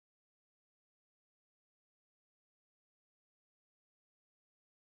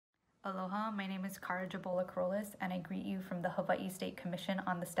Aloha, my name is Khara Jabola Carolus, and I greet you from the Hawaii State Commission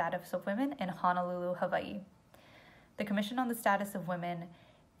on the Status of Women in Honolulu, Hawaii. The Commission on the Status of Women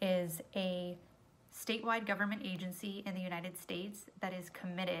is a statewide government agency in the United States that is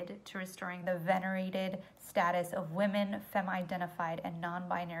committed to restoring the venerated status of women, femme-identified, and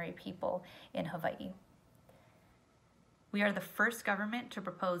non-binary people in Hawaii. We are the first government to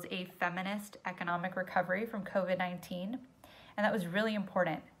propose a feminist economic recovery from COVID-19, and that was really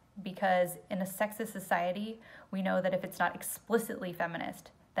important because in a sexist society, we know that if it's not explicitly feminist,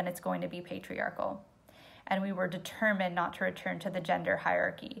 then it's going to be patriarchal. And we were determined not to return to the gender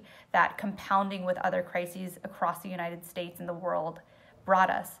hierarchy that, compounding with other crises across the United States and the world, brought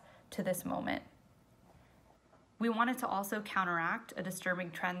us to this moment. We wanted to also counteract a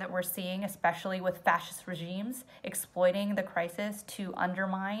disturbing trend that we're seeing, especially with fascist regimes exploiting the crisis to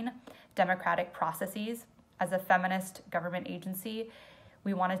undermine democratic processes. As a feminist government agency,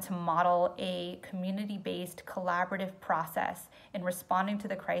 we wanted to model a community-based collaborative process in responding to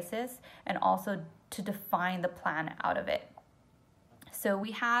the crisis and also to define the plan out of it. So we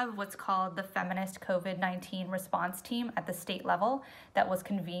have what's called the Feminist COVID-19 Response Team at the state level that was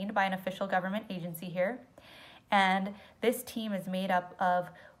convened by an official government agency here. And this team is made up of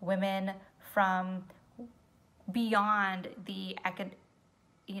women from beyond the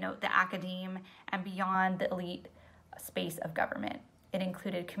academe and beyond the elite space of government. It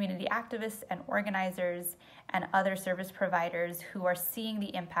included community activists and organizers and other service providers who are seeing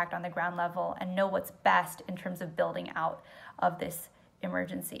the impact on the ground level and know what's best in terms of building out of this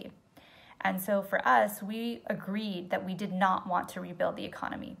emergency. And so for us, we agreed that we did not want to rebuild the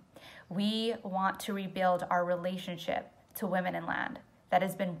economy. We want to rebuild our relationship to women and land that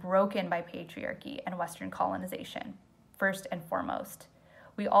has been broken by patriarchy and Western colonization, first and foremost.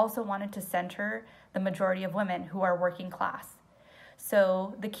 We also wanted to center the majority of women who are working class.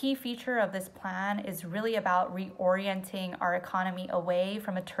 So the key feature of this plan is really about reorienting our economy away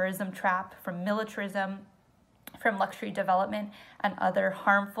from a tourism trap, from militarism, from luxury development and other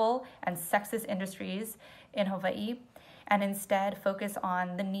harmful and sexist industries in Hawaii, and instead focus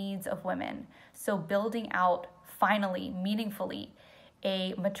on the needs of women. So building out, finally, meaningfully,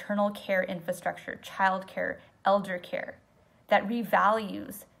 a maternal care infrastructure, child care, elder care, that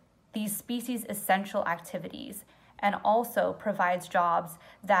revalues these species essential activities and also provides jobs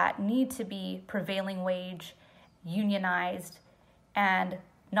that need to be prevailing wage, unionized, and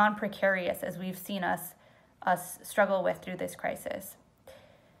non-precarious, as we've seen us struggle with through this crisis.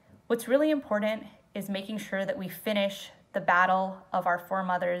 What's really important is making sure that we finish the battle of our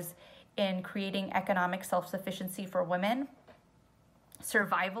foremothers in creating economic self-sufficiency for women,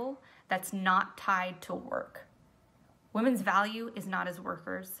 survival that's not tied to work. Women's value is not as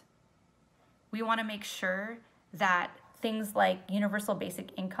workers. We want to make sure that things like universal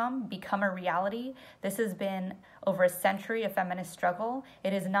basic income become a reality. This has been over a century of feminist struggle.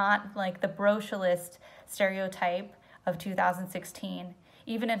 It is not like the brocialist stereotype of 2016.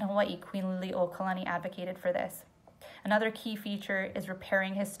 Even in Hawaii, Queen Liliuokalani advocated for this. Another key feature is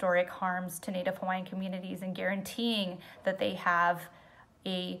repairing historic harms to Native Hawaiian communities and guaranteeing that they have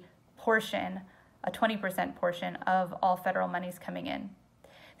a portion, a 20% portion of all federal monies coming in.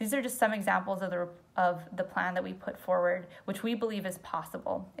 These are just some examples of the plan that we put forward, which we believe is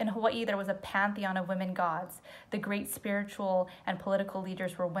possible. In Hawaii, there was a pantheon of women gods. The great spiritual and political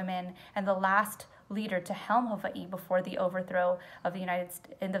leaders were women, and the last leader to helm Hawaii before the overthrow of the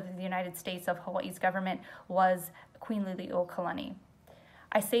United States of Hawaii's government was Queen Liliuokalani.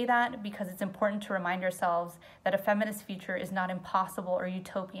 I say that because it's important to remind ourselves that a feminist future is not impossible or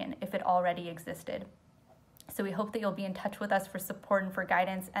utopian if it already existed. So we hope that you'll be in touch with us for support and for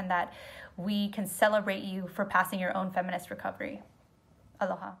guidance, and that we can celebrate you for passing your own feminist recovery.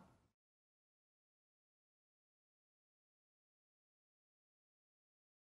 Aloha.